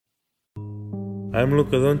I'm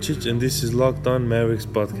Luka Doncic, and this is Locked On Mavericks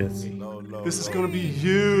podcast. This is gonna be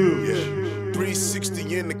huge. Yeah.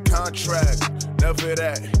 360 in the contract. Never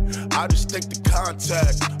that. I just take the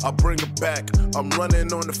contact. I bring it back. I'm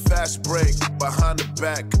running on the fast break. Behind the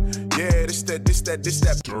back. Yeah, this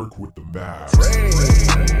that. Dirk with the Mavs.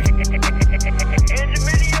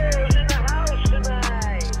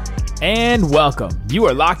 And welcome. You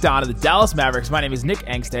are locked on to the Dallas Mavericks. My name is Nick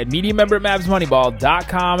Angstead, media member at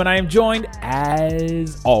MavsMoneyball.com, and I am joined,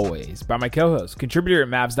 as always, by my co-host, contributor at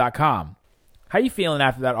Mavs.com. How you feeling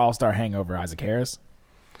after that All-Star hangover, Isaac Harris?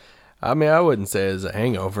 I mean, I wouldn't say it's a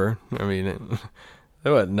hangover. I mean,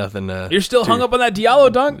 there wasn't nothing. You're still hung up on that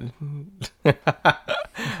Diallo dunk?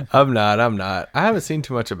 I'm not. I haven't seen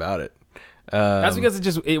too much about it. That's because it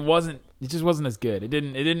just wasn't as good. It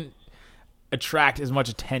didn't attract as much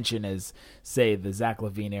attention as, say, the Zach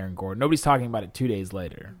LaVine, Aaron Gordon. Nobody's talking about it 2 days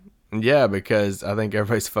later. Yeah, because I think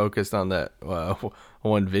everybody's focused on that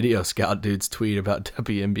one video scout dude's tweet about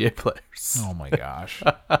WNBA players. Oh my gosh.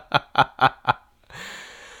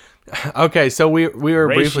 Okay, so we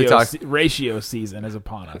were briefly talking. Ratio season is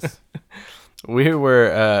upon us. We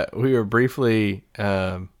were briefly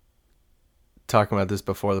talking about this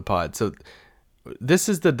before the pod. So this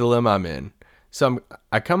is the dilemma I'm in. So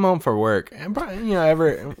I come home for work, and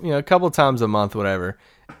a couple times a month, whatever,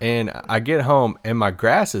 and I get home and my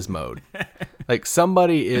grass is mowed. Like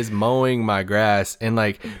somebody is mowing my grass, and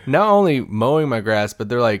like not only mowing my grass, but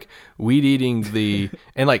they're like weed eating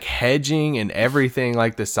and like hedging and everything,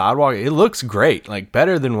 like the sidewalk. It looks great, like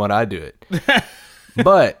better than what I do it.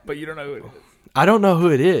 But you don't know who it is. I don't know who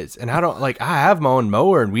it is, and I have my own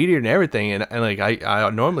mower and weed eater and everything, and like I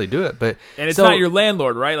normally do it, but it's not your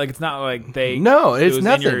landlord, right? Like it's not like it's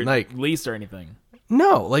nothing in your like lease or anything.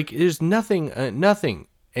 No, like there's nothing,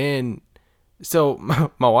 and so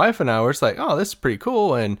my wife and I were just like, oh, this is pretty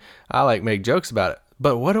cool, and I like make jokes about it.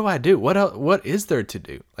 But what do I do? What else, what is there to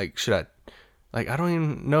do? Like, should I? Like, I don't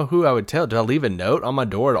even know who I would tell. Do I leave a note on my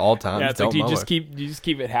door at all times? Yeah, it's like, do you just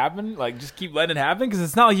keep it happen? Like, just keep letting it happen? Because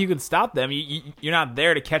it's not like you can stop them. You're not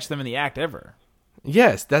there to catch them in the act ever.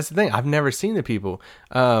 Yes, that's the thing. I've never seen the people.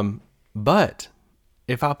 But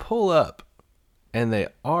if I pull up and they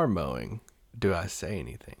are mowing, do I say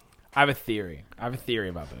anything? I have a theory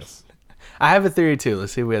about this. I have a theory too.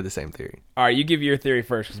 Let's see if we have the same theory. All right, you give your theory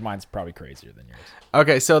first because mine's probably crazier than yours.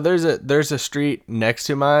 Okay, so there's a street next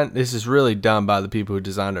to mine. This is really done by the people who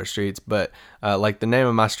designed our streets, but like the name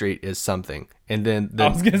of my street is something, and then I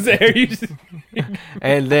was gonna say, are you just...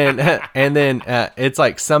 and then it's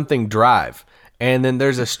like something drive, and then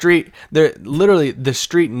there's a street there. Literally, the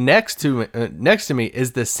street next to me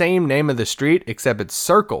is the same name of the street except it's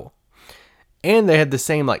Circle. And they had the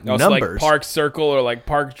same numbers. Like Park Circle or like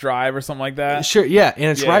Park Drive or something like that. Sure, yeah, and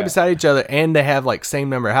it's right beside each other, and they have like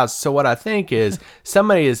same number of houses. So what I think is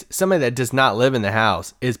somebody that does not live in the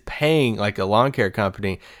house is paying like a lawn care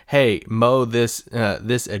company, hey, mow this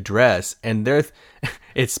address, and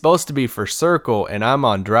it's supposed to be for Circle, and I'm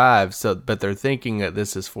on Drive, but they're thinking that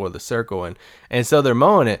this is for the Circle, and so they're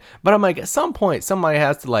mowing it. But I'm like, at some point, somebody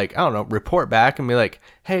has to like, I don't know, report back and be like,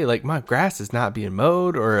 hey, like my grass is not being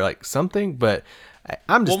mowed or like something. But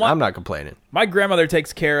I'm not complaining. My grandmother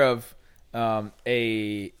takes care of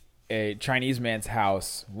a Chinese man's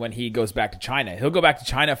house when he goes back to China. He'll go back to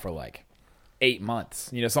China for like 8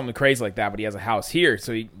 months, something crazy like that. But he has a house here,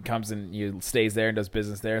 so he comes and stays there and does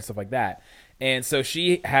business there and stuff like that. And so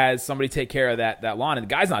she has somebody take care of that lawn, and the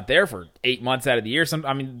guy's not there for 8 months out of the year.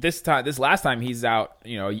 This last time he's out,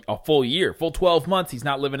 a full year, full 12 months. He's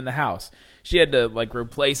not living in the house. She had to like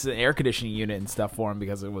replace an air conditioning unit and stuff for him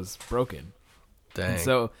because it was broken. Dang. And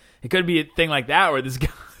so it could be a thing like that where this guy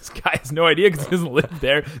has no idea because he doesn't live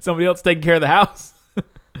there. Somebody else taking care of the house.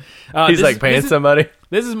 He's like paying somebody.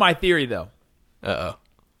 This is my theory, though. Uh-oh.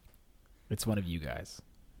 It's one of you guys.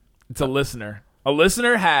 It's a listener. A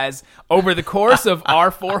listener has, over the course of our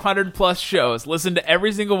 400-plus shows, listened to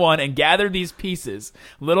every single one and gathered these pieces,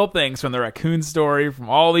 little things from the raccoon story, from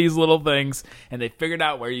all these little things, and they figured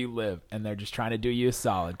out where you live, and they're just trying to do you a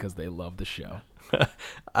solid because they love the show.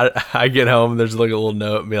 I get home, there's like a little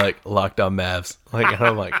note and be like, Locked On Mavs. And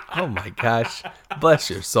I'm like, oh my gosh, bless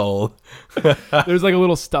your soul. There's like a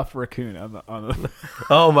little stuffed raccoon on the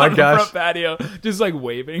oh my on gosh, the front patio, just like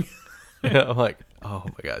waving. I'm like, oh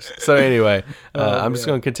my gosh. So anyway, I'm just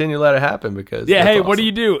going to continue to let it happen because hey, awesome. What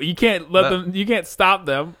do? You can't let them. You can't stop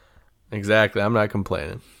them. Exactly. I'm not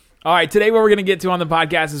complaining. All right, today what we're going to get to on the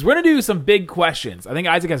podcast is we're going to do some big questions. I think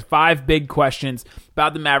Isaac has 5 big questions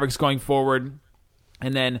about the Mavericks going forward.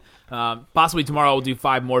 And then possibly tomorrow we'll do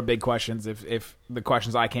 5 more big questions if the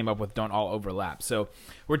questions I came up with don't all overlap. So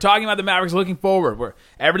we're talking about the Mavericks looking forward.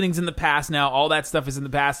 Everything's in the past now. All that stuff is in the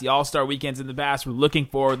past. The All-Star weekend's in the past. We're looking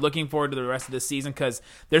forward to the rest of the season because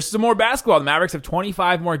there's some more basketball. The Mavericks have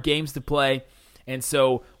 25 more games to play. And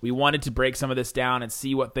so we wanted to break some of this down and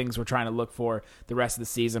see what things we're trying to look for the rest of the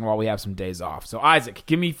season while we have some days off. So Isaac,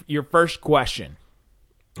 give me your first question.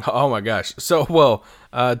 Oh my gosh. So, well,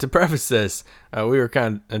 to preface this, we were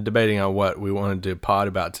kind of debating on what we wanted to pod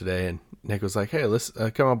about today, and Nick was like, "Hey, let's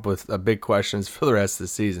come up with big questions for the rest of the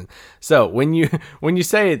season." So, when you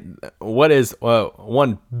say what is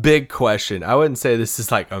one big question, I wouldn't say this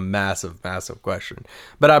is like a massive question,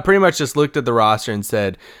 but I pretty much just looked at the roster and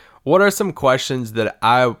said, what are some questions that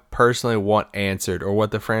I personally want answered, or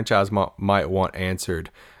what the franchise might want answered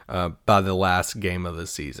by the last game of the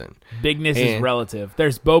season? Bigness is relative.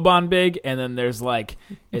 There's Boban big, and then there's like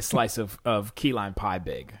a slice of key lime pie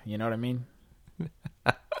big. You know what I mean?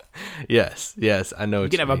 Yes, I know. You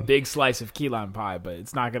can have a big slice of key lime pie, but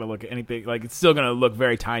it's not going to look anything like it's still going to look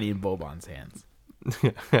very tiny in Boban's hands.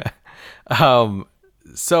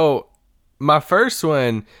 So my first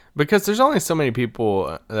one, because there's only so many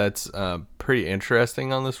people that's pretty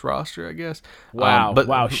interesting on this roster, I guess. Wow,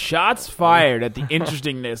 wow, shots fired at the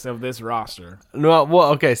interestingness of this roster. No, well,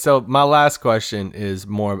 okay, so my last question is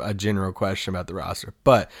more of a general question about the roster.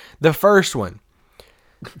 But the first one,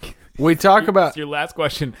 we talk about... Your last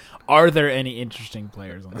question, are there any interesting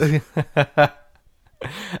players on this?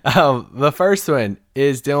 The first one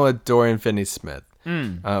is dealing with Dorian Finney-Smith.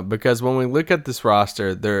 Because when we look at this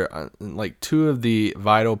roster, there are like 2 of the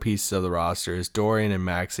vital pieces of the roster is Dorian and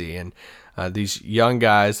Maxey, and these young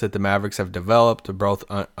guys that the Mavericks have developed are both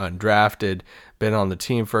undrafted, been on the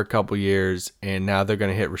team for a couple years, and now they're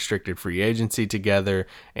going to hit restricted free agency together.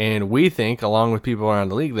 And we think, along with people around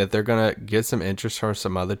the league, that they're going to get some interest from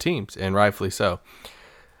some other teams, and rightfully so.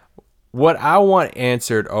 What I want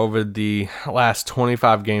answered over the last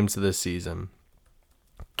 25 games of this season: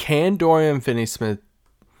 can Dorian Finney-Smith,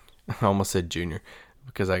 I almost said Jr.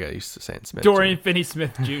 because I got used to saying Smith. Dorian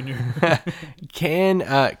Finney-Smith Jr.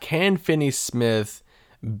 Can Finney-Smith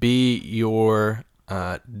be your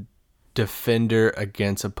defender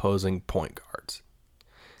against opposing point guards?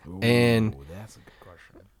 Ooh, and that's a good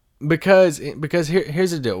question. Because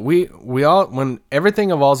here's the deal. We all, when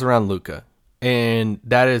everything evolves around Luka, and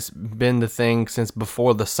that has been the thing since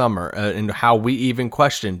before the summer, and how we even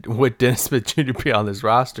questioned would Dennis Smith Jr. be on this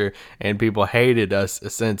roster, and people hated us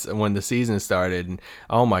since when the season started. And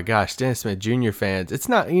oh my gosh, Dennis Smith Jr. fans, it's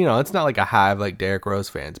not like a hive like Derrick Rose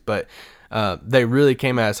fans, but they really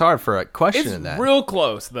came at us hard for questioning that. It's real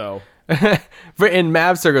close though. In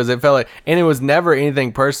Mav circles, it felt like, and it was never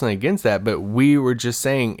anything personally against that, but we were just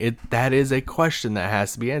saying that is a question that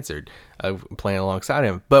has to be answered, playing alongside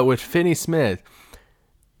him. But with Finney-Smith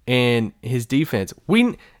and his defense,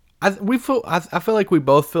 I feel like we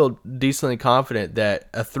both feel decently confident that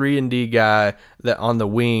a 3-and-D guy that on the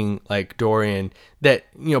wing like Dorian, that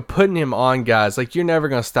putting him on guys, like, you're never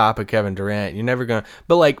gonna stop a Kevin Durant,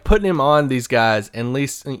 but like putting him on these guys, and at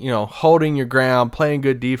least holding your ground, playing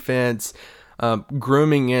good defense,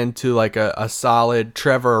 grooming into like a solid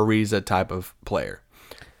Trevor Ariza type of player.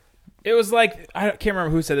 It was like, I can't remember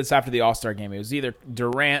who said this after the All-Star game. It was either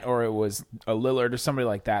Durant or it was a Lillard or somebody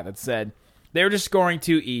like that said they were just scoring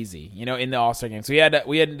too easy, in the All-Star game. So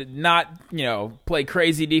we had to not, play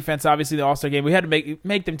crazy defense. Obviously, the All-Star game, we had to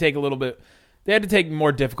make them take a little bit. They had to take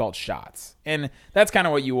more difficult shots, and that's kind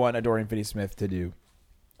of what you want a Dorian Finney-Smith to do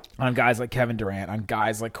on guys like Kevin Durant, on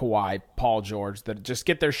guys like Kawhi, Paul George, that just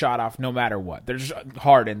get their shot off no matter what. They're just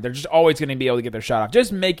hardened. They're just always going to be able to get their shot off.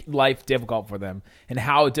 Just make life difficult for them, and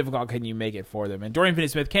how difficult can you make it for them? And Dorian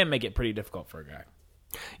Finney-Smith can make it pretty difficult for a guy.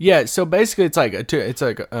 Yeah, so basically it's like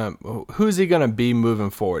who's he going to be moving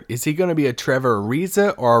forward? Is he going to be a Trevor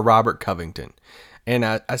Ariza or a Robert Covington? And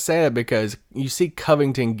I say that because you see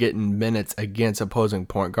Covington getting minutes against opposing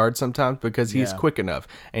point guards sometimes because he's quick enough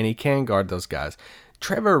and he can guard those guys.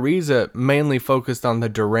 Trevor Ariza mainly focused on the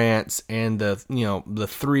Durants and the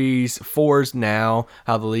 3s, 4s now,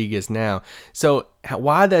 how the league is now. So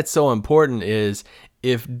why that's so important is,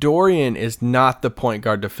 if Dorian is not the point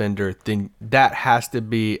guard defender, then that has to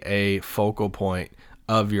be a focal point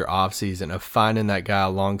of your offseason, of finding that guy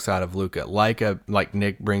alongside of Luka, like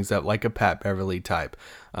Nick brings up, like a Pat Beverly type.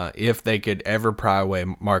 If they could ever pry away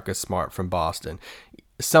Marcus Smart from Boston,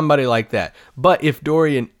 somebody like that. But if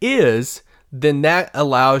Dorian is then that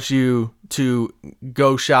allows you to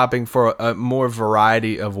go shopping for a more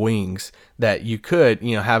variety of wings that you could,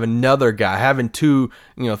 have another guy, having two,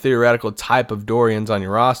 theoretical type of Dorians on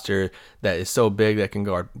your roster that is so big that can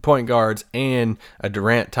guard point guards and a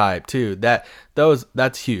Durant type too.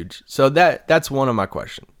 That's huge. So that's one of my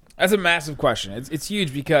questions. That's a massive question. It's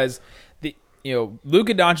huge because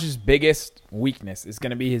Luka Doncic's biggest weakness is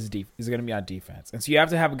going to be is going to be on defense, and so you have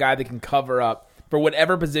to have a guy that can cover up for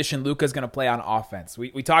whatever position Luka's going to play on offense.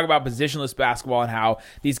 We talk about positionless basketball and how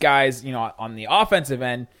these guys, on the offensive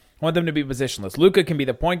end, want them to be positionless. Luka can be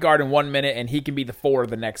the point guard in 1 minute, and he can be the 4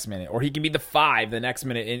 the next minute, or he can be the 5 the next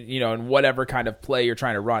minute. In whatever kind of play you're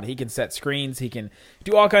trying to run, he can set screens. He can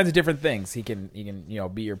do all kinds of different things. He can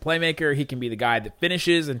be your playmaker. He can be the guy that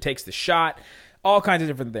finishes and takes the shot. All kinds of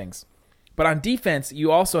different things. But on defense,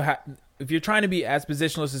 you also have. If you're trying to be as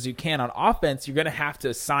positionless as you can on offense, you're going to have to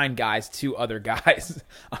assign guys to other guys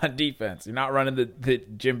on defense. You're not running the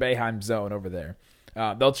Jim Boeheim zone over there.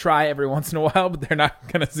 They'll try every once in a while, but they're not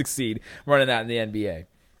going to succeed running that in the NBA.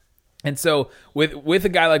 And so with a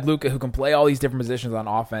guy like Luka who can play all these different positions on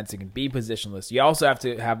offense, he can be positionless. You also have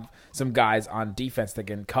to have some guys on defense that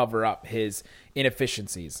can cover up his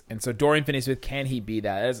inefficiencies. And so Dorian Finney-Smith, can he be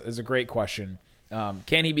that? That is a great question.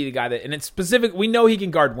 Can he be the guy that, and it's specific, we know he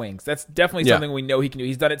can guard wings. That's definitely something we know he can do.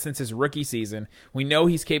 He's done it since his rookie season. We know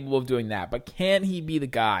he's capable of doing that. But can he be the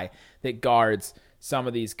guy that guards some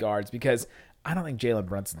of these guards? Because I don't think Jalen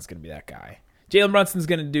Brunson's going to be that guy. Jalen Brunson's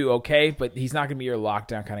going to do okay, but he's not going to be your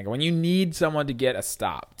lockdown kind of guy. When you need someone to get a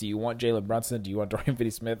stop, do you want Jalen Brunson? Do you want Dorian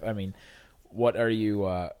Finney-Smith? I mean, what are you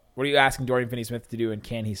asking Dorian Finney-Smith to do, and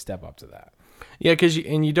can he step up to that? Yeah, because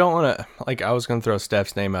you don't want to, like, I was going to throw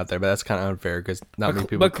Steph's name out there, but that's kind of unfair because not many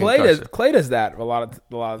people. But Clay does that a lot of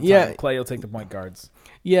the time. Yeah. Clay will take the point guards.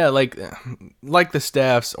 Yeah, like the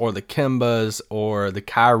Stephs or the Kembas or the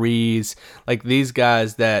Kyries, like these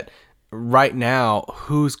guys that right now,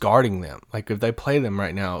 who's guarding them? Like if they play them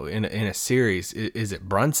right now in a series, is it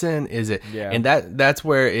Brunson? Is it? Yeah. And that's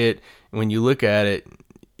where when you look at it,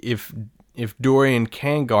 if Dorian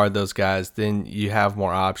can guard those guys, then you have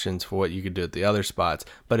more options for what you could do at the other spots.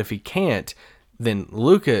 But if he can't, then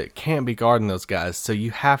Luka can't be guarding those guys. So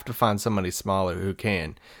you have to find somebody smaller who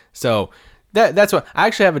can. So that's what I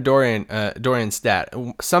actually have a Dorian stat.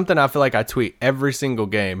 Something I feel like I tweet every single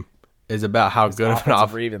game is about how good of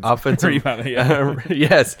an offensive rebound. Yeah.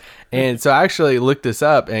 Yes. And so I actually looked this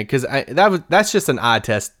up, and because that's just an eye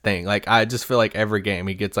test thing. Like I just feel like every game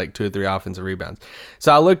he gets like 2 or 3 offensive rebounds.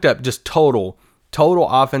 So I looked up just total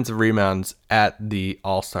offensive rebounds at the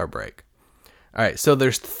All-Star break. All right, so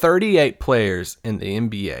there's 38 players in the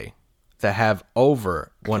NBA that have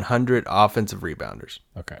over 100 offensive rebounders.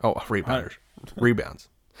 Okay. Oh, rebounds.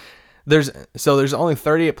 There's only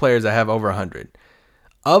 38 players that have over 100.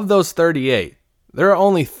 Of those 38, there are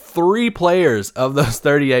only 3 players of those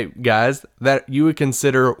 38 guys that you would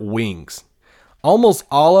consider wings. Almost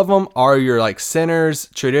all of them are your like centers,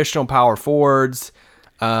 traditional power forwards.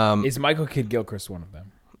 Is Michael Kidd-Gilchrist one of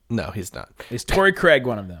them? No, he's not. Is Torrey Craig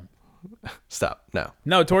one of them? Stop. No.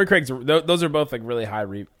 No, Torrey Craig's. Those are both like really high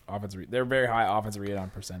offensive. They're very high offensive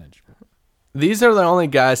rebound percentage. These are the only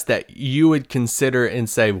guys that you would consider and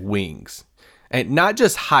say wings. And not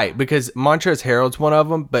just height, because Montrezl Harrell's one of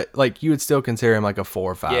them, but like you would still consider him like a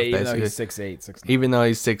 4 or 5. Yeah, even basically. though he's 6'8", 6'9". Even though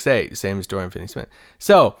he's 6'8", same as Dorian Finney-Smith.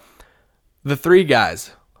 So the 3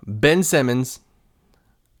 guys: Ben Simmons,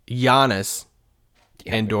 Giannis,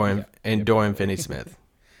 and Dorian Finney-Smith.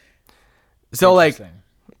 So like.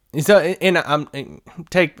 So, and I'm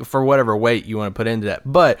take for whatever weight you want to put into that,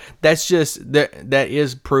 but that's just that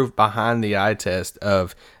is proof behind the eye test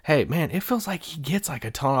of, hey man, it feels like he gets like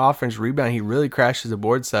a ton of offensive rebound. He really crashes the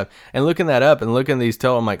board stuff. And looking that up and looking at these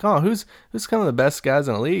total, I'm like, oh, who's kind of the best guys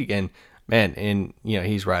in the league? And man, and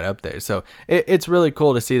he's right up there. So it's really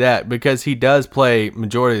cool to see that because he does play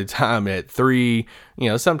majority of the time at 3,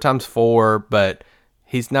 sometimes 4, but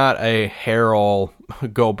he's not a Harrell,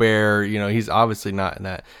 Gobert. He's obviously not in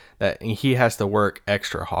that he has to work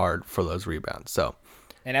extra hard for those rebounds. So,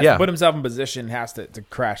 and has to put himself in position, has to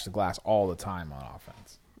crash the glass all the time on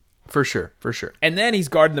offense. For sure. And then he's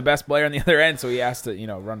guarding the best player on the other end, so he has to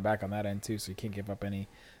run back on that end too, so he can't give up any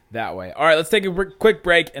that way. All right, let's take a quick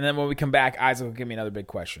break, and then when we come back, Isaac will give me another big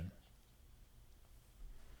question.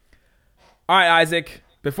 All right, Isaac,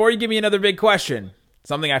 before you give me another big question,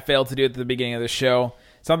 something I failed to do at the beginning of the show,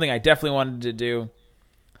 something I definitely wanted to do.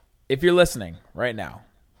 If you're listening right now,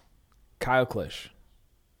 Kyle Klisch,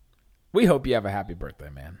 we hope you have a happy birthday,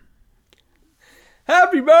 man.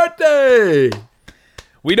 Happy birthday!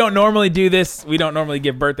 We don't normally do this. We don't normally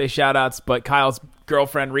give birthday shout-outs, but Kyle's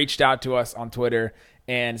girlfriend reached out to us on Twitter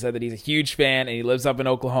and said that he's a huge fan, and he lives up in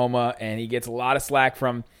Oklahoma, and he gets a lot of slack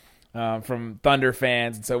from Thunder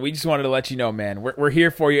fans. And so we just wanted to let you know, man, we're here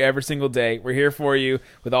for you every single day. We're here for you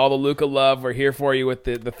with all the Luka love. We're here for you with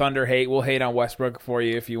the Thunder hate. We'll hate on Westbrook for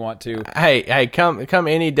you if you want to. Hey, come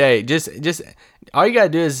any day. Just all you gotta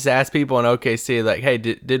do is just ask people in OKC, like, hey,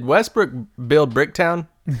 did Westbrook build Bricktown?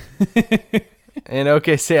 In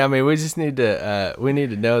OKC, I mean, we just need to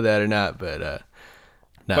know that or not. But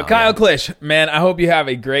no. But Kyle Klisch, man, I hope you have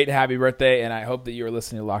a great happy birthday, and I hope that you were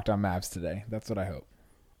listening to Locked On Mavs today. That's what I hope.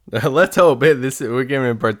 Let's hope we're giving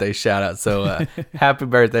him a birthday shout out. So happy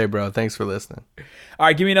birthday, bro. Thanks for listening. All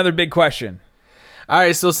right, give me another big question. All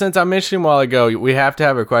right, so since I mentioned him a while ago, we have to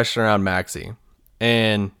have a question around Maxey.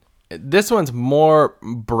 And this one's more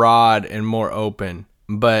broad and more open,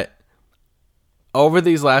 but over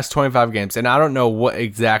these last 25 games, and I don't know what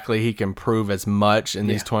exactly he can prove as much in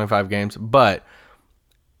these 25 games, but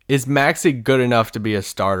is Maxey good enough to be a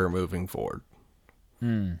starter moving forward?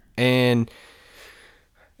 And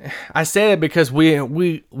I say that because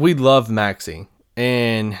we love Maxey,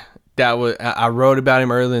 and I wrote about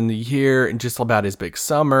him early in the year and just about his big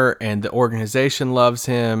summer, and the organization loves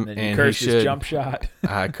him. And cursed his jump shot.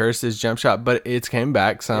 I cursed his jump shot, but it's came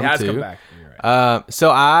back some too. It has come back. You're right. So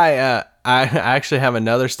I actually have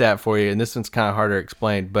another stat for you, and this one's kind of harder to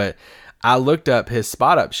explain, but I looked up his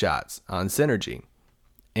spot up shots on Synergy,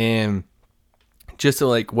 and just to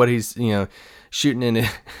like what he's shooting in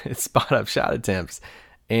his spot up shot attempts.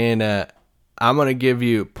 And I'm going to give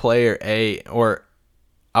you player A, or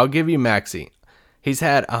I'll give you Maxey. He's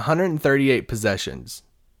had 138 possessions,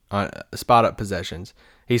 on spot up possessions.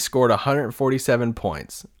 He scored 147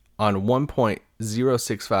 points on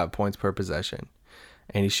 1.065 points per possession.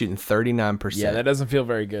 And he's shooting 39%. Yeah, that doesn't feel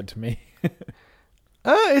very good to me.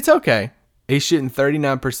 It's okay. He's shooting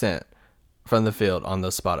 39% from the field on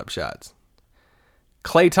those spot up shots.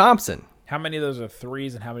 Klay Thompson. How many of those are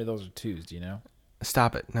threes and how many of those are twos? Do you know?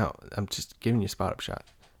 Stop it. No, I'm just giving you a spot up shot.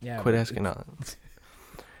 Yeah. Quit asking on.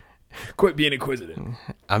 Quit being inquisitive.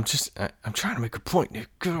 I'm trying to make a point, Nick.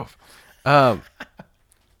 Get off.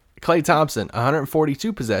 Klay Thompson,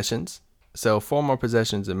 142 possessions. So 4 more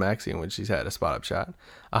possessions than Maxey, in which he's had a spot up shot.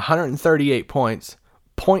 138 points,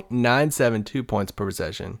 0.972 points per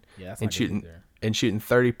possession. Yeah, that's and not shooting good either. and shooting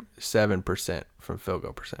 37% from field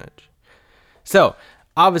goal percentage. So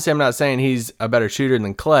obviously, I'm not saying he's a better shooter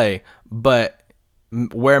than Klay, but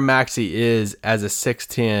where Maxey is as a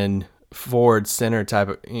 6'10" forward center type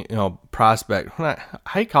of prospect,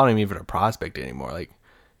 how you calling him even a prospect anymore? Like,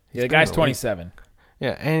 the guy's 27.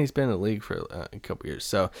 Yeah, and he's been in the league for a couple years.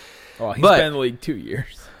 So, he's been in the league 2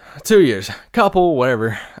 years. 2 years, couple,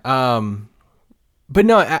 whatever. But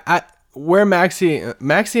no, where Maxey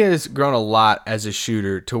has grown a lot as a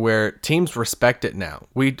shooter to where teams respect it now.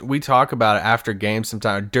 We talk about it after games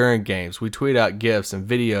sometimes, during games. We tweet out GIFs and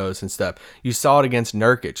videos and stuff. You saw it against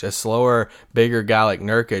Nurkic, a slower, bigger guy like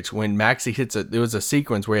Nurkic. When Maxey there was a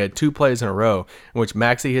sequence where he had 2 plays in a row in which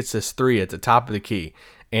Maxey hits this 3 at the top of the key.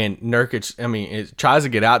 And Nurkic, it tries to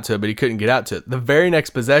get out to it, but he couldn't get out to it. The very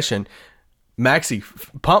next possession, Maxey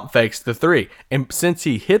pump fakes the 3. And since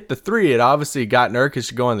he hit the 3, it obviously got Nurkic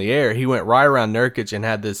to go in the air. He went right around Nurkic and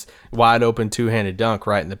had this wide open 2-handed dunk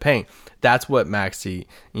right in the paint. That's what Maxey,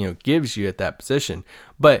 gives you at that position.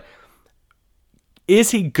 But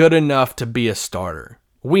is he good enough to be a starter?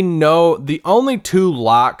 We know the only 2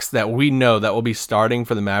 locks that we know that will be starting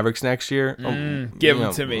for the Mavericks next year. Give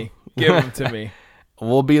them to me. Give them to me.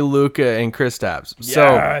 Will be Luka and Kristaps.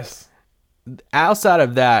 Yes. So outside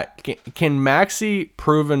of that, can Maxey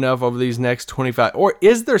prove enough over these next 25, or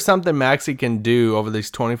is there something Maxey can do over these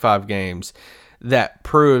 25 games that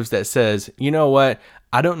proves, that says, you know what,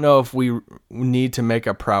 I don't know if we need to make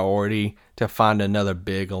a priority to find another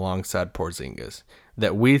big alongside Porzingis,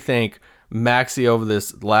 that we think Maxey over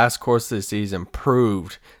this last course of the season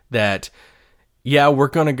proved that, yeah, we're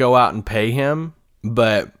going to go out and pay him,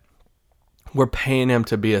 but we're paying him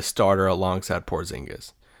to be a starter alongside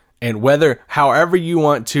Porzingis. And however you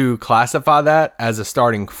want to classify that, as a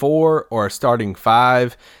starting 4 or a starting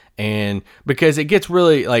 5, and because it gets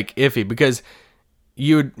really iffy, because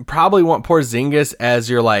you would probably want Porzingis as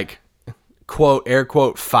your quote, air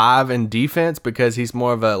quote, 5 in defense, because he's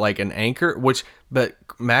more of an anchor, but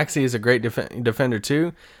Maxey is a great defender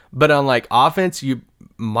too. But on offense, you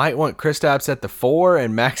might want Kristaps at the 4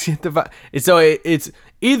 and Maxey at the 5. So it's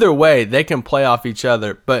either way, they can play off each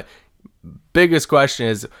other. But biggest question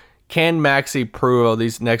is, can Maxey prove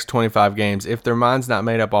these next 25 games, if their mind's not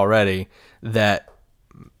made up already, that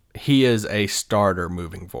he is a starter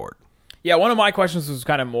moving forward? Yeah, one of my questions was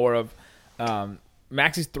kind of more of,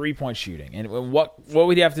 Maxi's 3-point shooting, and what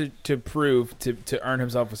would he have to prove to earn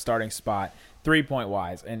himself a starting spot 3-point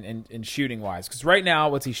wise and shooting wise? Because right now,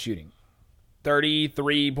 what's he shooting?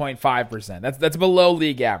 33.5%. That's below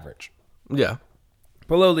league average. Yeah.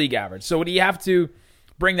 Below league average. So would he have to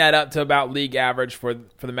bring that up to about league average for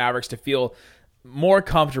the Mavericks to feel more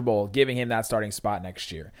comfortable giving him that starting spot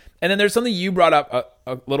next year? And then there's something you brought up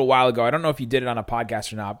a little while ago. I don't know if you did it on a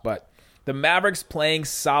podcast or not, but the Mavericks playing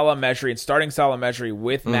Salah Mejri and starting Salah Mejri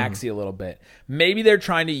with Maxey a little bit. Maybe they're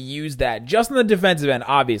trying to use that just on the defensive end,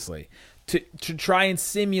 obviously, to try and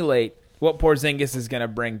simulate what Porzingis is going to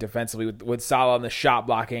bring defensively with Salah and the shot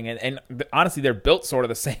blocking. And honestly, they're built sort of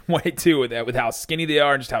the same way, too, with how skinny they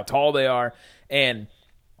are and just how tall they are. And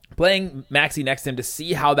playing Maxey next to him to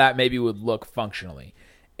see how that maybe would look functionally.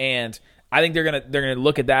 And I think they're gonna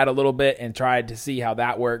look at that a little bit and try to see how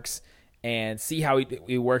that works and see how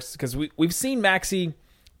he works. Because we've seen Maxey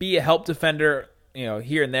be a help defender,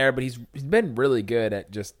 here and there, but he's been really good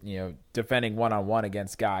at just, defending one-on-one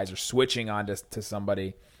against guys or switching on to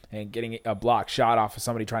somebody and getting a block shot off of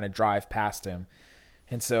somebody trying to drive past him.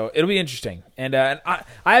 And so it'll be interesting. And I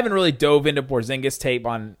haven't really dove into Porzingis tape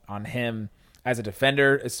on him as a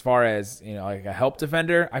defender as far as, like a help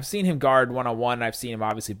defender. I've seen him guard one-on-one, and I've seen him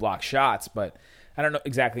obviously block shots, but I don't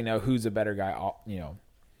exactly know who's a better guy,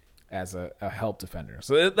 as a help defender.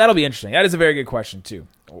 So that'll be interesting. That is a very good question, too.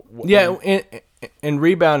 Yeah, and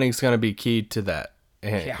rebounding is going to be key to that.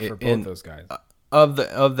 Yeah, for both those guys. Of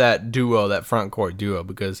that duo, that front court duo,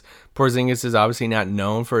 because Porzingis is obviously not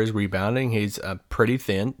known for his rebounding. He's pretty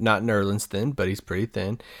thin, not Nerlens thin, but he's pretty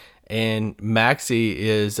thin. And Maxey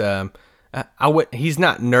is, he's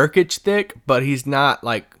not Nurkic thick, but he's not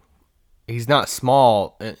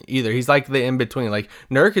small either. He's like the in between. Like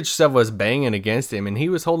Nurkic stuff was banging against him, and he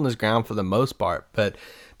was holding his ground for the most part. But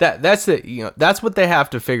that's what they have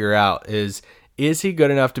to figure out is he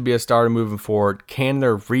good enough to be a starter moving forward? Can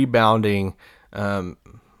their rebounding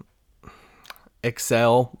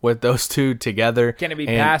excel with those two together? Can it be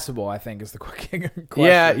passable, I think, is the question.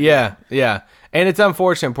 Yeah. And it's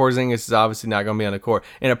unfortunate Porzingis is obviously not going to be on the court.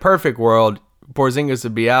 In a perfect world, Porzingis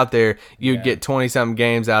would be out there. You'd get 20-something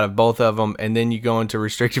games out of both of them, and then you go into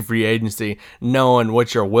restricted free agency knowing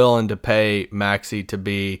what you're willing to pay Maxey to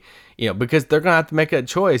be, because they're going to have to make a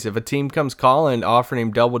choice. If a team comes calling, offering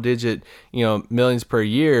him double-digit, millions per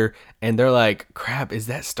year, and they're like, crap, is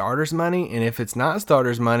that starters money? And if it's not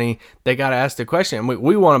starters money, they got to ask the question. And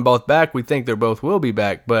we want them both back. We think they both will be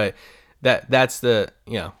back, but that's the,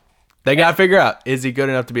 they got to figure out, is he good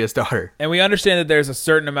enough to be a starter? And we understand that there's a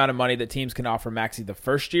certain amount of money that teams can offer Maxey the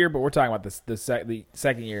first year, but we're talking about the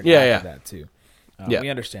second year after that too. We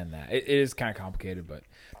understand that. It is kind of complicated, but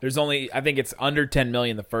there's only, I think it's under $10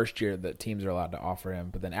 million the first year that teams are allowed to offer him,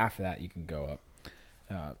 but then after that you can go up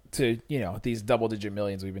to, these double-digit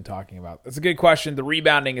millions we've been talking about. That's a good question. The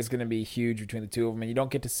rebounding is going to be huge between the two of them, and you don't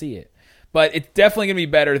get to see it. But it's definitely going to be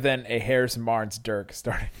better than a Harrison Barnes Dirk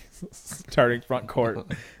starting front court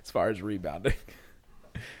as far as rebounding.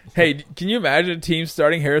 Hey, can you imagine a team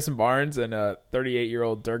starting Harrison Barnes and a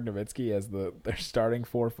 38-year-old Dirk Nowitzki as their starting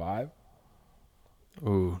 4-5?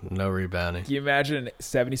 Ooh, no rebounding. Can you imagine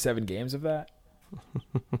 77 games of that?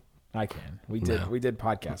 I can. We did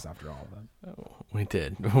podcasts after all of them. We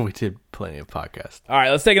did plenty of podcasts. All right,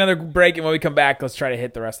 let's take another break, and when we come back, let's try to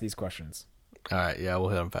hit the rest of these questions. All right, yeah, we'll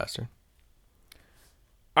hit them faster.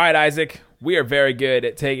 All right, Isaac, we are very good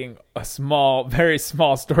at taking a very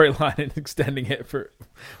small storyline and extending it for.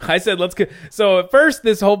 I said let's go. So at first,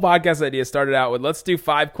 this whole podcast idea started out with let's do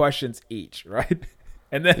 5 questions each, right?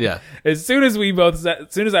 And then as soon as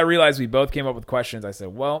I realized we both came up with questions, I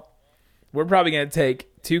said, well, we're probably going to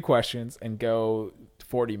take 2 questions and go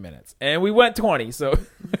 40 minutes, and we went 20, so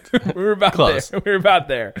we were about close. there. We were about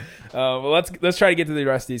there. Well, let's try to get to the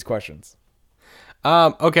rest of these questions.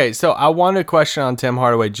 Okay, so I wanted a question on Tim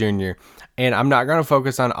Hardaway Jr., and I'm not going to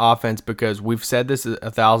focus on offense because we've said this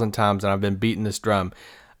 1,000 times, and I've been beating this drum.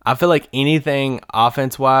 I feel like anything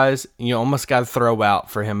offense-wise, you almost got to throw out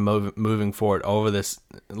for him moving forward over this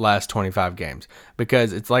last 25 games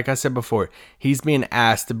because it's like I said before, he's being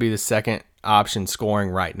asked to be the second option scoring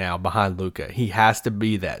right now behind Luka. He has to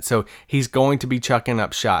be that. So he's going to be chucking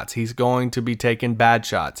up shots. He's going to be taking bad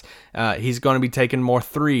shots. He's going to be taking more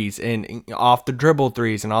threes and off the dribble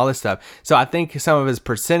threes and all this stuff. So I think some of his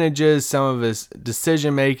percentages, some of his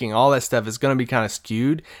decision making, all that stuff is going to be kind of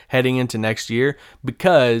skewed heading into next year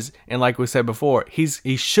because, and like we said before, he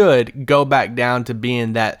should go back down to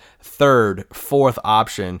being that third, fourth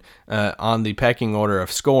option on the pecking order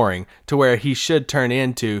of scoring to where he should turn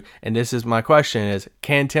into, and this is my question is,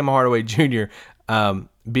 can Tim Hardaway Jr.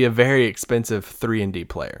 Be a very expensive 3-and-D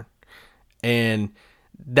player? And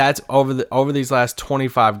that's over these last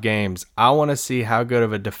 25 games. I want to see how good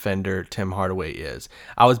of a defender Tim Hardaway is.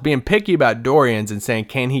 I was being picky about Dorian's and saying,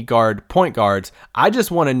 can he guard point guards? I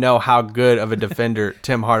just want to know how good of a defender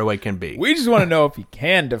Tim Hardaway can be. We just want to know if he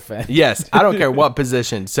can defend. Yes, I don't care what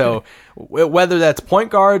position. So whether that's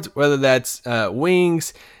point guards, whether that's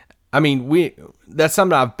wings, I mean, that's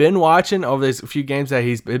something I've been watching over these few games that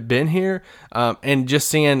he's been here, and just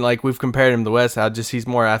seeing, like, we've compared him to West, how just he's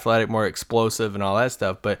more athletic, more explosive, and all that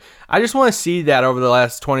stuff. But I just want to see that over the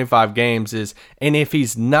last 25 games and if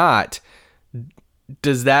he's not,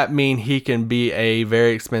 does that mean he can be a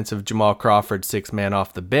very expensive Jamal Crawford 6-man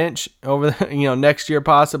off the bench over next year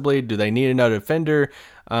possibly? Do they need another defender,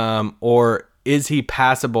 or is he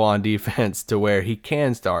passable on defense to where he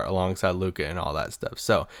can start alongside Luka and all that stuff?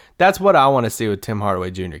 So that's what I want to see with Tim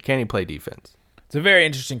Hardaway Jr. Can he play defense? It's a very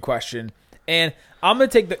interesting question. And I'm going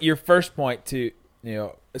to take your first point to,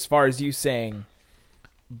 as far as you saying,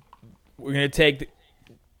 we're going to take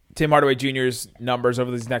Tim Hardaway Jr.'s numbers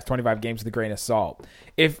over these next 25 games with a grain of salt.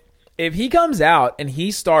 If he comes out and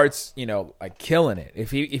he starts, like killing it,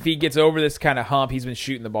 if he gets over this kind of hump, he's been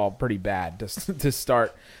shooting the ball pretty bad to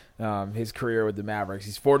start his career with the Mavericks.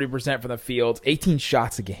 He's 40% from the field, 18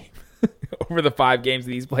 shots a game. Over the 5 games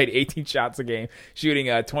that he's played, 18 shots a game, shooting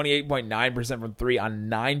 28.9% from 3 on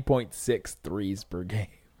 9.6 threes per game.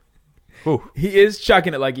 Ooh. He is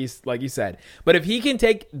chucking it like you said. But if he can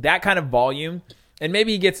take that kind of volume, and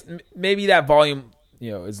maybe that volume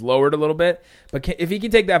is lowered a little bit, but if he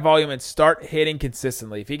can take that volume and start hitting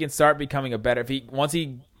consistently, if he can start becoming once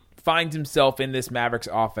he finds himself in this Mavericks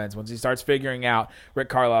offense, once he starts figuring out Rick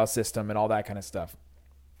Carlisle's system and all that kind of stuff,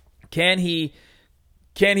 can he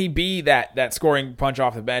be that scoring punch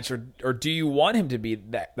off the bench, or do you want him to be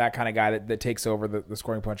that kind of guy that takes over the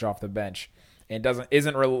scoring punch off the bench and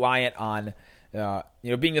isn't reliant on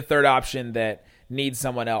being the third option that needs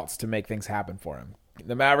someone else to make things happen for him?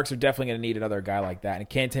 The Mavericks are definitely going to need another guy like that, and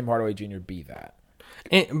can Tim Hardaway Jr. be that?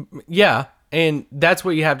 And, yeah, and that's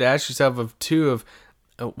what you have to ask yourself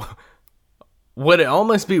would it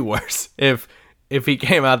almost be worse if he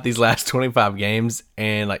came out these last 25 games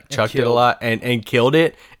and like chucked it a lot and killed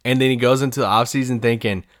it, and then he goes into the offseason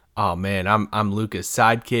thinking, oh man, I'm Luka's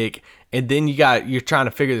sidekick, and then you're trying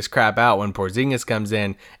to figure this crap out when Porzingis comes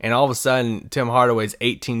in, and all of a sudden Tim Hardaway's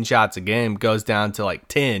 18 shots a game goes down to like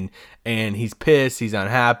 10, and he's pissed, he's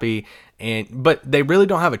unhappy, but they really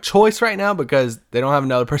don't have a choice right now because they don't have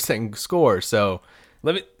another person that can score. So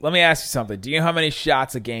let me ask you something. Do you know how many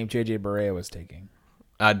shots a game JJ Barea was taking?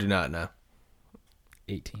 I do not know.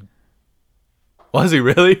 18. Was he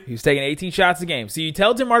really? He was taking 18 shots a game. So you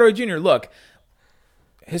tell Tim Hardaway Jr., look,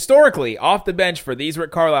 historically, off the bench for these Rick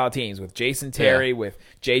Carlisle teams, with Jason Terry, with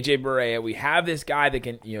JJ Barea, we have this guy that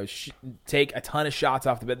can take a ton of shots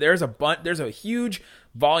off the bench. There's a huge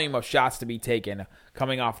volume of shots to be taken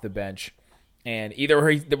coming off the bench. And either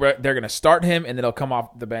they're going to start him and then he'll come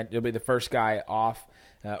off the bench. He'll be the first guy off.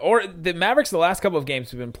 Or the Mavericks, the last couple of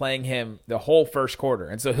games, have been playing him the whole first quarter.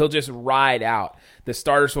 And so he'll just ride out. The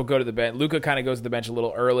starters will go to the bench. Luka kind of goes to the bench a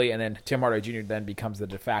little early, and then Tim Hardaway Jr. then becomes the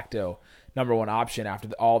de facto number one option after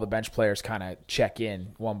all the bench players kind of check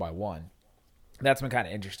in one by one. That's been kind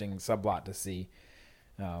of interesting subplot to see.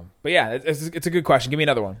 But yeah, it's a good question. Give me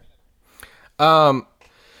another one.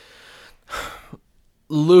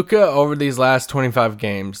 Luka, over these last 25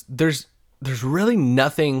 games, there's really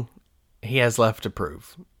nothing he has left to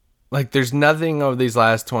prove. Like, there's nothing over these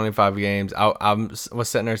last 25 games. I was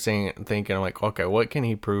sitting there thinking, I'm like, okay, what can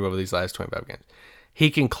he prove over these last 25 games?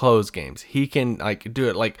 He can close games. He can do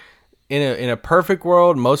it. Like, in a perfect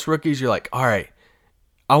world, most rookies, you're like, all right,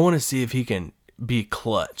 I want to see if he can be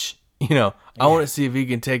clutch. I want to see if he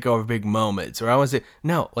can take over big moments, or I want to say,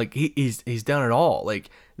 no, like he's done it all. Like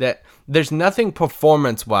that, there's nothing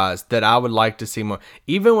performance wise that I would like to see more.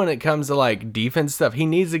 Even when it comes to like defense stuff, he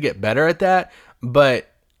needs to get better at that.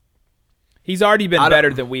 But he's already been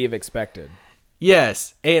better than we have expected.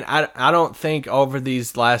 Yes, and I don't think over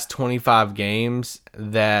these last 25 games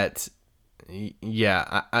that.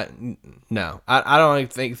 Yeah, I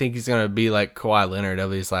don't think he's gonna be like Kawhi Leonard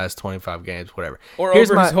over these last 25 games, whatever. Or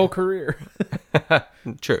over his whole career.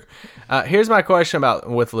 True. Here's my question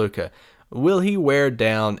with Luka: will he wear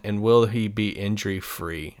down and will he be injury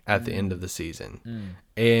free at the end of the season?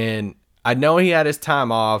 And I know he had his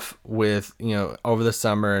time off with over the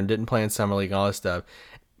summer and didn't play in summer league and all this stuff.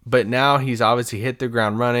 But now he's obviously hit the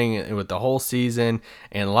ground running with the whole season,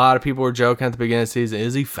 and a lot of people were joking at the beginning of the season,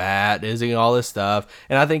 is he fat? Is he all this stuff?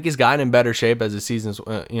 And I think he's gotten in better shape as the season's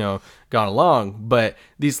gone along. But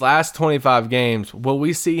these last 25 games, will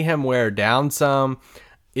we see him wear down some?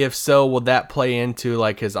 if so, will that play into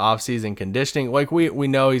like his off-season conditioning? Like we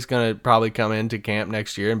know he's going to probably come into camp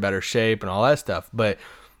next year in better shape and all that stuff. But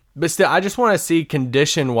still, I just want to see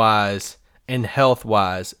condition-wise and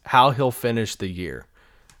health-wise how he'll finish the year.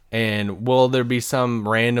 And will there be some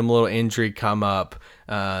random little injury come up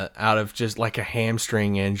out of just like a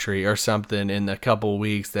hamstring injury or something in a couple of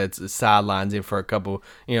weeks that's sidelines him for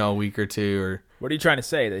a week or two? Or What are you trying to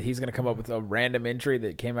say? That he's going to come up with a random injury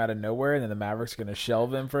that came out of nowhere, and then the Mavericks are going to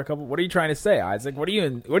shelve him for a couple? What are you trying to say, Isaac? What are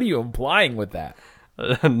you implying with that?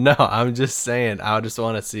 No, I'm just saying. I just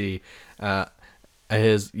want to see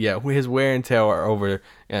his wear and tear over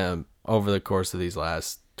the course of these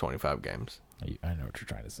last 25 games. I know what you're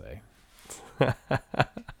trying to say.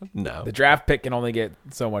 No. The draft pick can only get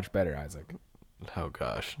so much better, Isaac. Oh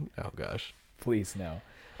gosh. Please, no.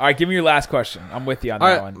 All right, give me your last question. I'm with you on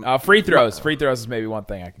that one. Free throws. Free throws is maybe one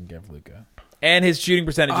thing I can give Luka. And his shooting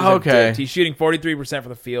percentages have dipped. He's shooting 43% from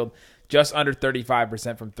the field, just under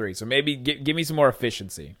 35% from three. So maybe give me some more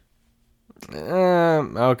efficiency.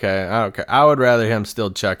 Okay. I would rather him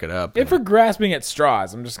still chuck it up. If we're grasping at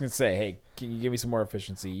straws, I'm just gonna say, hey, can you give me some more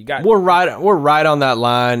efficiency? We're right on that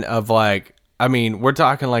line of like, I mean, we're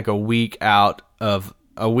talking like a week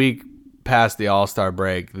past the All-Star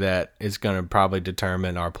break that is going to probably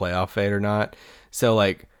determine our playoff fate or not. So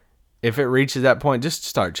like, if it reaches that point, just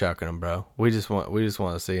start chucking them, bro. We just want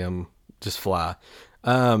to see them just fly.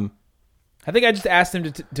 I think I just asked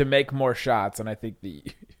him to make more shots, and I think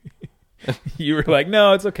you were like,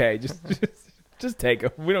 no, it's okay, just take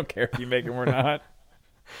them. We don't care if you make them or not.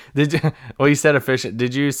 Did you? Well, you said efficient.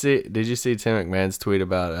 Did you see Tim McMahon's tweet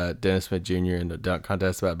about Dennis Smith Jr. in the dunk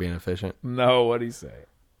contest about being efficient? No, what'd he say?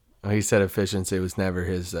 Well, he said efficiency was never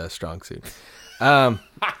his strong suit.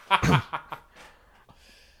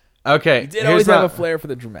 Okay, He did always have a flair for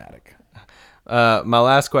the dramatic. My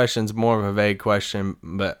last question's more of a vague question,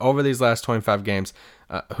 but over these last 25 games,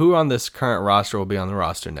 who on this current roster will be on the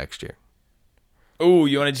roster next year? Ooh,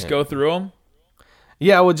 you want to just go through them?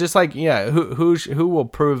 Yeah, well, just like who will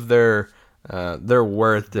prove their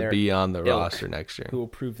worth to be on the roster next year? Who will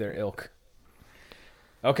prove their ilk?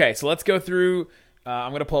 Okay, so let's go through.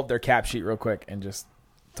 I'm going to pull up their cap sheet real quick and just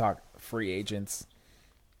talk free agents.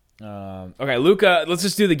 Okay, Luka. Let's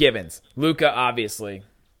just do the givens. Luka, obviously.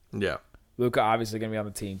 Yeah. Luka obviously going to be on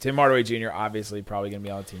the team. Tim Hardaway Jr. obviously probably going to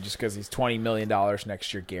be on the team just because he's $20 million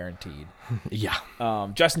next year guaranteed. Yeah.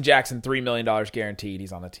 Justin Jackson, $3 million guaranteed.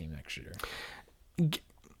 He's on the team next year.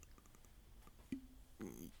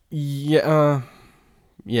 Yeah.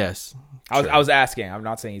 Yes. I was asking. I'm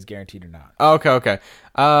not saying he's guaranteed or not. Okay.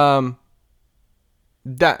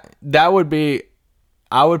 That would be.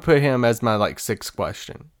 I would put him as my like sixth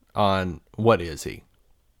question on what is he.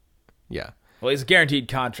 Yeah. Well, he's a guaranteed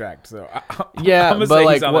contract, so yeah. I'm gonna but say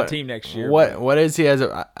like, he's on the team next year. What is he as?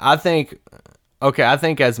 I think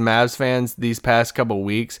as Mavs fans these past couple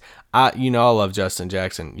weeks, I love Justin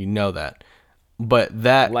Jackson. You know that. But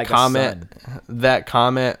that like comment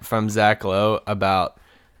from Zach Lowe about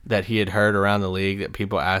that he had heard around the league that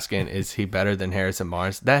people asking, is he better than Harrison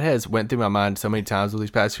Barnes? That has went through my mind so many times with these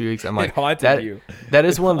past few weeks. I'm like, that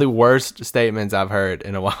is one of the worst statements I've heard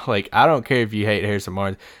in a while. Like, I don't care if you hate Harrison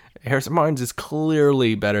Barnes. Harrison Barnes is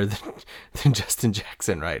clearly better than Justin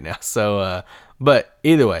Jackson right now. So, but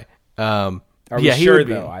either way, are we sure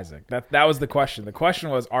though, Isaac? That was the question. The question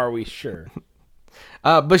was, are we sure?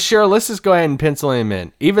 But sure, let's just go ahead and pencil him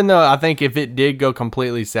in. Even though I think if it did go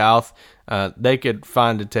completely south, they could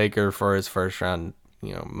find a taker for his first round,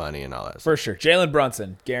 money and all that stuff. For sure. Jalen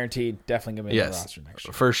Brunson, guaranteed, definitely going to be on the roster next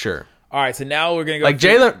year. For sure. All right, so now we're going to go. Like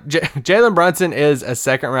Jalen Brunson is a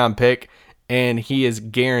second round pick, and he is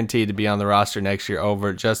guaranteed to be on the roster next year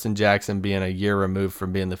over Justin Jackson being a year removed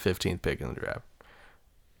from being the 15th pick in the draft.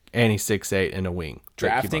 And he's 6'8" and a wing.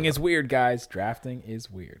 Drafting is weird, guys. Drafting is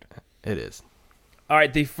weird. It is. All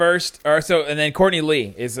right, and then Courtney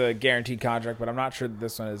Lee is a guaranteed contract, but I'm not sure that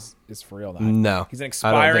this one is for real now. No. He's an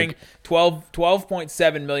expiring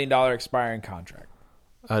 $12.7 million expiring contract.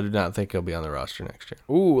 I do not think he'll be on the roster next year.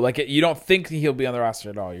 Ooh, you don't think he'll be on the roster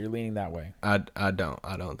at all. You're leaning that way. I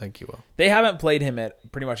don't think he will. They haven't played him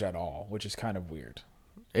pretty much at all, which is kind of weird.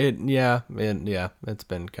 It's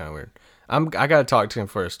been kind of weird. I got to talk to him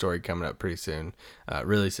for a story coming up pretty soon,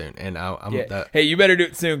 really soon. And hey, you better do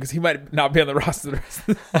it soon because he might not be on the roster the rest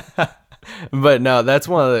of the But no, that's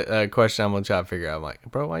one of the questions I'm going to try to figure out. I'm like,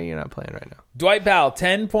 bro, why are you not playing right now? Dwight Powell,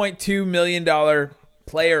 $10.2 million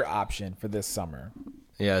player option for this summer.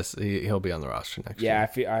 Yes, he'll be on the roster next year.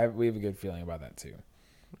 Yeah, we have a good feeling about that too.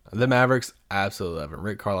 The Mavericks absolutely love him.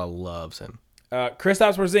 Rick Carlisle loves him.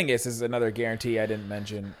 Kristaps Porzingis is another guarantee I didn't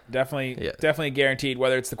mention. Definitely guaranteed,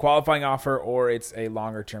 whether it's the qualifying offer or it's a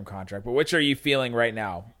longer term contract. But which are you feeling right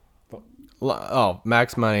now? Oh,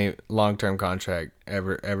 max money, long-term contract,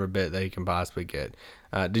 every bit that he can possibly get.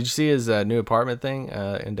 Did you see his new apartment thing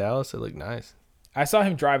in Dallas? It looked nice. I saw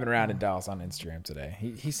him driving around in Dallas on Instagram today.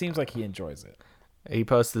 He seems like he enjoys it. He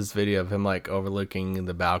posted this video of him like overlooking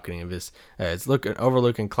the balcony of his.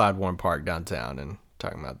 Overlooking Cloudborne Park downtown and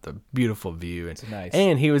talking about the beautiful view. And, nice.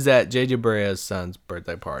 And he was at JJ Barea's son's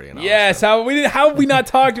birthday party. And all yes, how have we not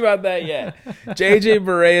talked about that yet? JJ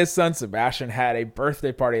Barea's son Sebastian had a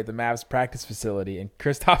birthday party at the Mavs practice facility, and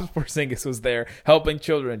Kristaps Porzingis was there helping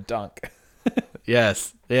children dunk.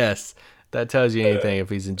 Yes. That tells you anything if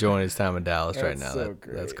he's enjoying his time in Dallas right now. So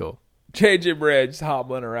great. That's cool. JJ Barea just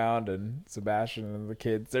hobbling around, and Sebastian and the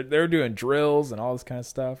kids, they're doing drills and all this kind of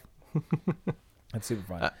stuff. That's super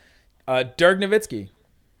fun. Dirk Nowitzki.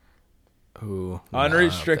 Ooh,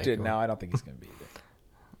 Unrestricted. No, I don't think he's going to be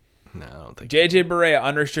there. No, I don't think. JJ Barea,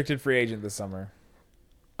 unrestricted free agent this summer.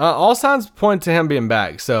 All signs point to him being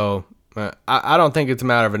back, so I don't think it's a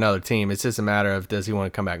matter of another team. It's just a matter of does he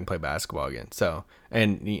want to come back and play basketball again. So,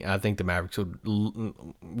 and I think the Mavericks would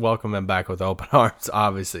welcome him back with open arms,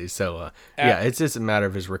 obviously. So, it's just a matter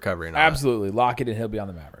of his recovery. And absolutely. Lock it in. He'll be on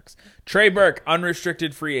the Mavericks. Trey Burke,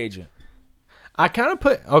 unrestricted free agent. I kind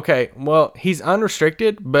of he's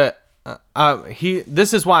unrestricted, but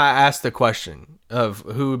this is why I asked the question of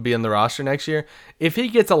who would be in the roster next year. If he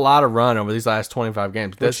gets a lot of run over these last 25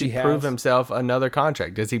 games, does he prove himself another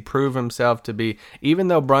contract? Does he prove himself to be, even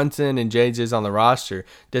though Brunson and JJ's on the roster,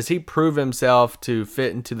 does he prove himself to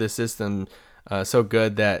fit into the system so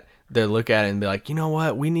good that they look at it and be like, you know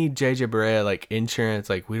what, we need JJ Barea like insurance,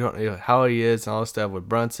 like we don't know how he is and all this stuff with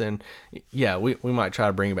Brunson. Yeah, we might try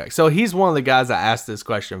to bring him back. So he's one of the guys I asked this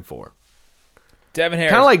question for. Devin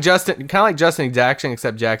Harris, kind of like Justin Jackson,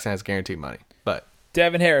 except Jackson has guaranteed money. But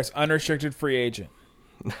Devin Harris, unrestricted free agent.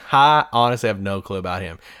 I honestly have no clue about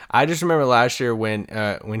him. I just remember last year when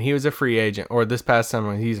he was a free agent, or this past summer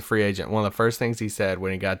when he's a free agent, one of the first things he said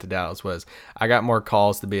when he got to Dallas was, "I got more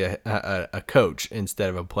calls to be a coach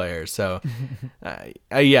instead of a player." So,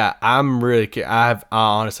 I'm really. I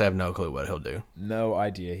honestly have no clue what he'll do. No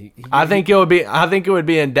idea. I think it would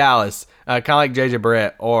be in Dallas, kind of like JJ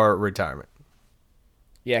Barea, or retirement.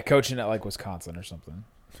 Yeah, coaching at like Wisconsin or something.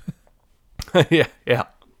 yeah.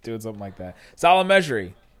 Doing something like that. Salah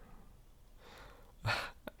Mejri. Which,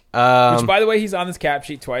 by the way, he's on this cap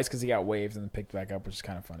sheet twice because he got waived and then picked back up, which is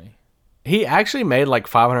kind of funny. He actually made like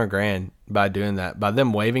 $500,000 by doing that. By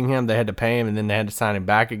them waiving him, they had to pay him, and then they had to sign him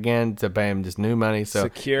back again to pay him just new money. So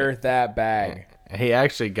secure that bag. He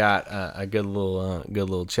actually got a good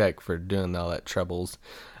little check for doing all that troubles.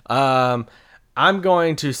 I'm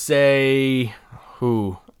going to say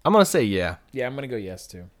who? I'm going to say yeah. Yeah, I'm going to go yes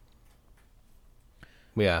too.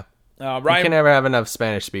 Yeah. Ryan, you can never have enough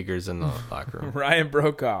Spanish speakers in the locker room. Ryan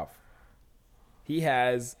Brokoff. He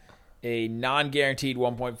has a non-guaranteed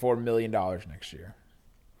 $1.4 million next year.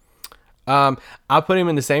 I'll put him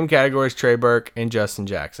in the same category as Trey Burke and Justin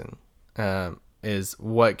Jackson. Is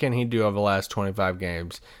what can he do over the last 25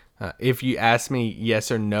 games? If you ask me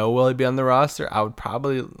yes or no, will he be on the roster? I would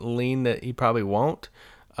probably lean that he probably won't.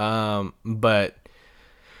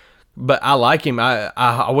 But I like him.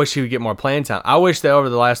 I wish he would get more playing time. I wish that over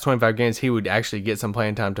the last 25 games he would actually get some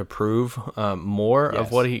playing time to prove more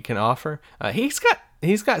of what he can offer. He's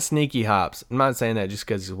got sneaky hops. I'm not saying that just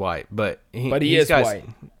because he's white, but he is white.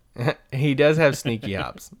 He does have sneaky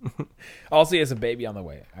hops. Also, he has a baby on the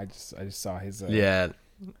way. I just saw his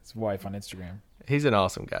wife on Instagram. He's an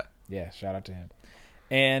awesome guy. Yeah, shout out to him.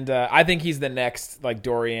 And I think he's the next, like,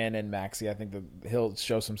 Dorian and Maxey. I think that he'll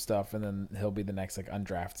show some stuff, and then he'll be the next, like,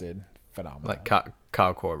 undrafted phenomenon. Like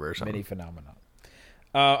Kyle Korver or something. Mini phenomenon.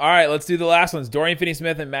 All right, let's do the last ones. Dorian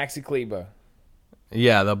Finney-Smith and Maxi Kleber.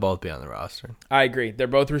 Yeah, they'll both be on the roster. I agree. They're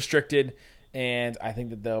both restricted, and I think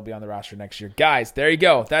that they'll be on the roster next year. Guys, there you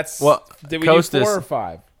go. Did we do 4 or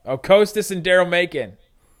 5? Oh, Kostas and Daryl Macon.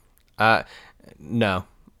 No.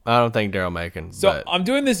 I don't think Daryl Macon. So I'm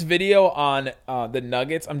doing this video on the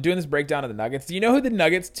Nuggets. I'm doing this breakdown of the Nuggets. Do you know who the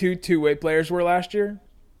Nuggets' two-way players were last year?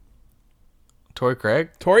 Torrey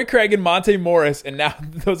Craig and Monte Morris, and now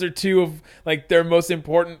those are two of like their most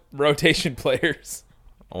important rotation players.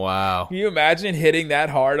 Wow. Can you imagine hitting that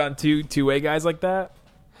hard on two-way guys like that?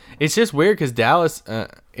 It's just weird because Dallas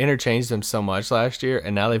interchanged them so much last year,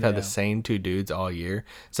 and now they've had the same 2 dudes all year.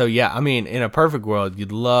 So, yeah, I mean, in a perfect world,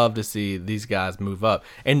 you'd love to see these guys move up.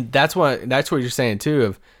 And that's what you're saying, too,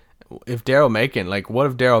 of if Daryl Macon, like, what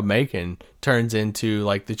if Daryl Macon turns into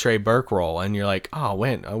like the Trey Burke role, and you're like, oh,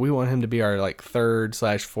 we want him to be our like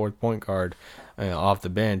 3rd/4th point guard off the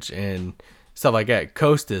bench and stuff like that.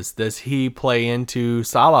 Kostas, does he play into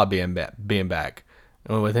Salah being back?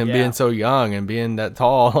 With him being so young and being that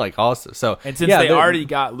tall, like, also. So, and since they already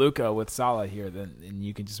got Luka with Salah here, then and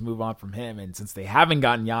you can just move on from him. And since they haven't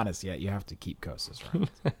gotten Giannis yet, you have to keep Kostas,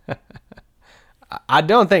 right? I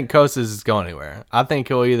don't think Kostas is going anywhere. I think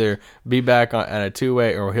he'll either be back at a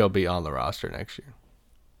 2-way or he'll be on the roster next year.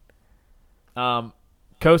 Kostas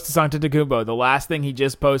Antetokounmpo, the last thing he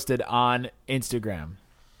just posted on Instagram,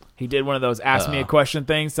 he did one of those ask me a question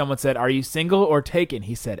things. Someone said, "Are you single or taken?"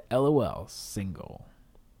 He said, "LOL, single."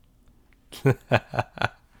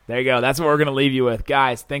 There you go. That's what we're going to leave you with.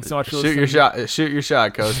 Guys, thanks so much for listening. Shoot your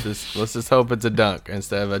shot, Kostas. Let's just hope it's a dunk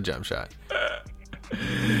instead of a jump shot.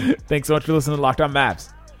 Thanks so much for listening to Locked On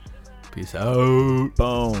Mavs. Peace out.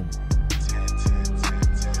 Boom.